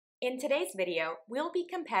In today's video, we'll be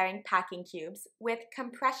comparing packing cubes with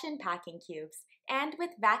compression packing cubes and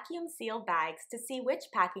with vacuum seal bags to see which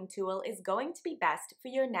packing tool is going to be best for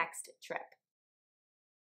your next trip.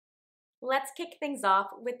 Let's kick things off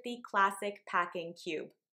with the classic packing cube.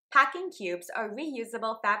 Packing cubes are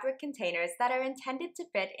reusable fabric containers that are intended to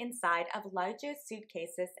fit inside of larger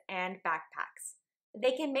suitcases and backpacks.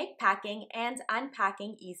 They can make packing and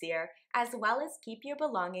unpacking easier, as well as keep your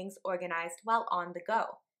belongings organized while on the go.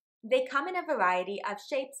 They come in a variety of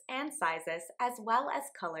shapes and sizes, as well as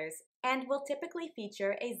colors, and will typically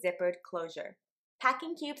feature a zippered closure.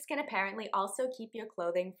 Packing cubes can apparently also keep your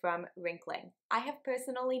clothing from wrinkling. I have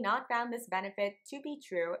personally not found this benefit to be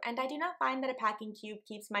true, and I do not find that a packing cube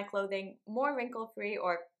keeps my clothing more wrinkle-free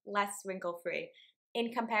or less wrinkle-free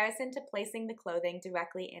in comparison to placing the clothing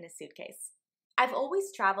directly in a suitcase. I've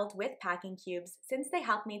always traveled with packing cubes since they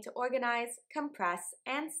help me to organize, compress,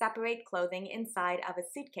 and separate clothing inside of a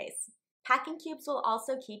suitcase. Packing cubes will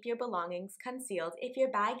also keep your belongings concealed if your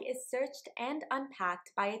bag is searched and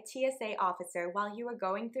unpacked by a TSA officer while you are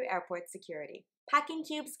going through airport security. Packing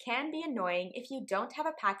cubes can be annoying if you don't have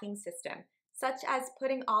a packing system, such as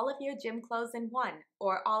putting all of your gym clothes in one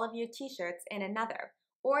or all of your t-shirts in another,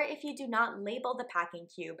 or if you do not label the packing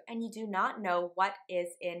cube and you do not know what is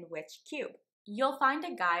in which cube. You'll find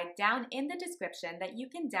a guide down in the description that you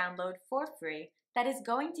can download for free that is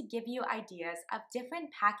going to give you ideas of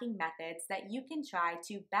different packing methods that you can try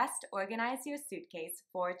to best organize your suitcase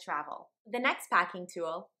for travel. The next packing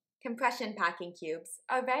tool, compression packing cubes,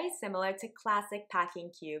 are very similar to classic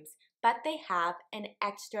packing cubes, but they have an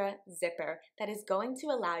extra zipper that is going to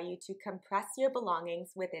allow you to compress your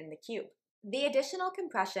belongings within the cube. The additional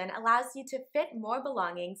compression allows you to fit more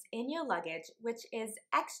belongings in your luggage, which is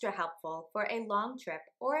extra helpful for a long trip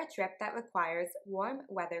or a trip that requires warm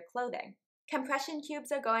weather clothing. Compression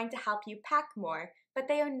cubes are going to help you pack more, but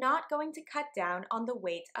they are not going to cut down on the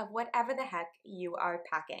weight of whatever the heck you are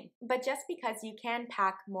packing. But just because you can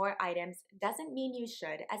pack more items doesn't mean you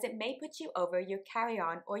should, as it may put you over your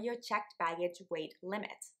carry-on or your checked baggage weight limit.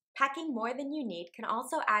 Packing more than you need can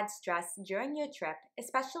also add stress during your trip,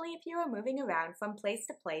 especially if you are moving around from place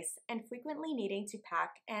to place and frequently needing to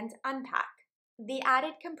pack and unpack. The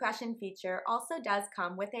added compression feature also does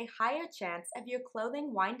come with a higher chance of your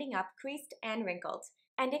clothing winding up creased and wrinkled.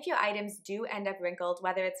 And if your items do end up wrinkled,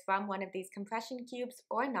 whether it's from one of these compression cubes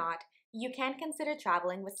or not, you can consider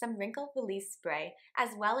traveling with some wrinkle release spray, as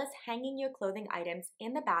well as hanging your clothing items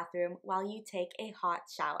in the bathroom while you take a hot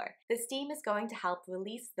shower. The steam is going to help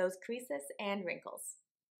release those creases and wrinkles.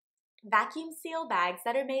 Vacuum seal bags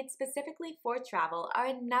that are made specifically for travel are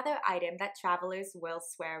another item that travelers will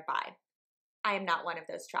swear by. I am not one of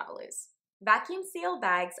those travelers. Vacuum seal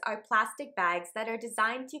bags are plastic bags that are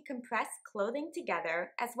designed to compress clothing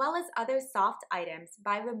together as well as other soft items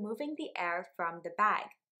by removing the air from the bag.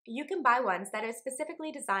 You can buy ones that are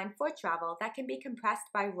specifically designed for travel that can be compressed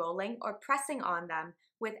by rolling or pressing on them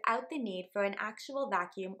without the need for an actual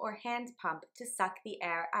vacuum or hand pump to suck the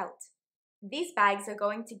air out. These bags are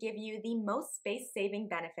going to give you the most space-saving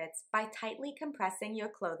benefits by tightly compressing your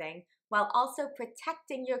clothing while also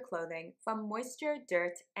protecting your clothing from moisture,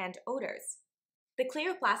 dirt, and odors. The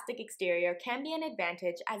clear plastic exterior can be an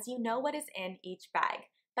advantage as you know what is in each bag,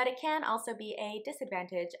 but it can also be a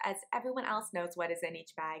disadvantage as everyone else knows what is in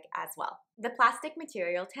each bag as well. The plastic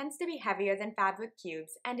material tends to be heavier than fabric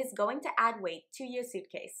cubes and is going to add weight to your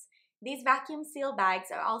suitcase. These vacuum seal bags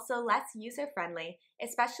are also less user-friendly,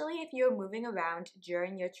 especially if you're moving around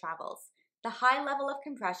during your travels. The high level of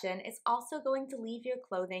compression is also going to leave your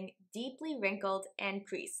clothing deeply wrinkled and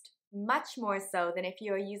creased, much more so than if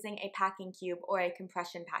you are using a packing cube or a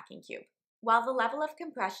compression packing cube. While the level of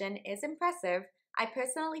compression is impressive, I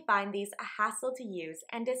personally find these a hassle to use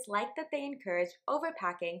and dislike that they encourage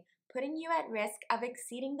overpacking, putting you at risk of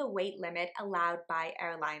exceeding the weight limit allowed by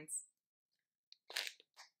airlines.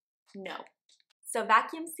 No. So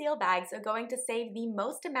vacuum seal bags are going to save the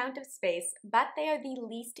most amount of space, but they are the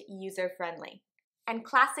least user-friendly. And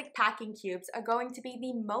classic packing cubes are going to be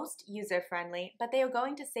the most user-friendly, but they are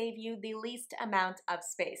going to save you the least amount of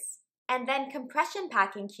space. And then compression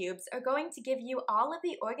packing cubes are going to give you all of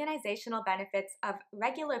the organizational benefits of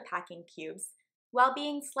regular packing cubes, while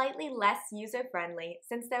being slightly less user-friendly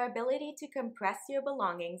since their ability to compress your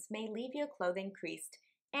belongings may leave your clothing creased,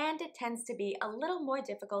 and it tends to be a little more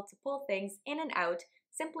difficult to pull things in and out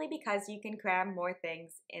simply because you can cram more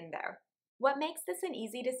things in there. What makes this an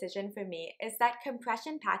easy decision for me is that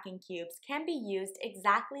compression packing cubes can be used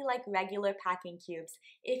exactly like regular packing cubes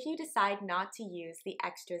if you decide not to use the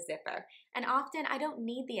extra zipper. And often I don't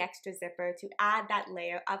need the extra zipper to add that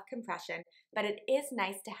layer of compression, but it is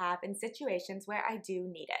nice to have in situations where I do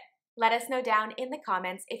need it. Let us know down in the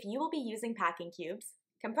comments if you will be using packing cubes,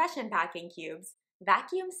 compression packing cubes,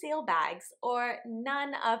 vacuum seal bags, or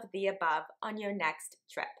none of the above on your next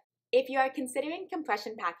trip. If you are considering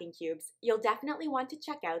compression packing cubes, you'll definitely want to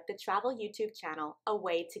check out the travel YouTube channel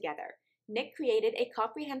Away Together. Nick created a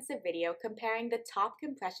comprehensive video comparing the top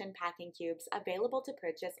compression packing cubes available to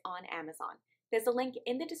purchase on Amazon. There's a link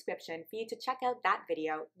in the description for you to check out that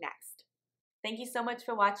video next. Thank you so much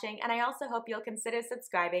for watching, and I also hope you'll consider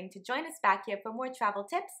subscribing to join us back here for more travel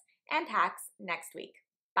tips and hacks next week.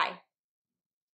 Bye.